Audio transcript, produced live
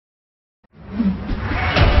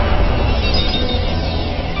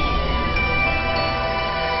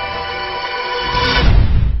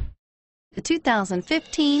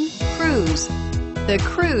2015 Cruze. The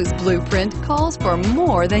Cruze blueprint calls for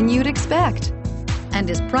more than you'd expect and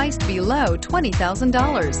is priced below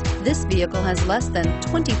 $20,000. This vehicle has less than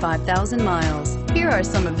 25,000 miles. Here are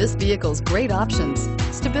some of this vehicle's great options: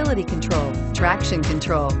 stability control, traction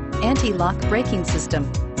control, anti-lock braking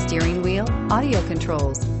system, steering wheel audio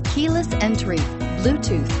controls, keyless entry,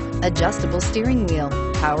 Bluetooth, adjustable steering wheel,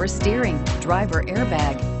 power steering, driver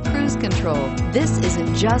airbag, cruise control. This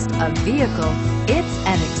isn't just a vehicle, it's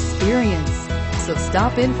an experience. So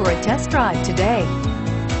stop in for a test drive today.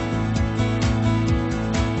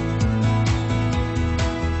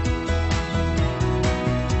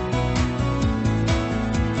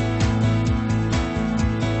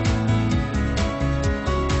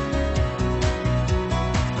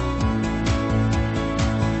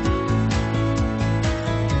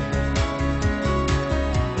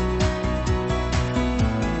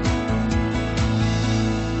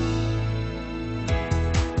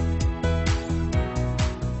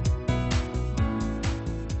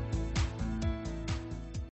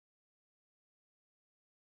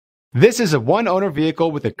 This is a one-owner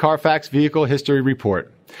vehicle with a Carfax Vehicle History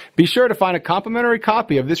Report. Be sure to find a complimentary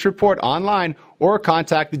copy of this report online or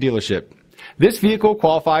contact the dealership. This vehicle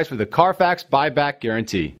qualifies for the Carfax Buyback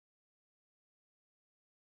Guarantee.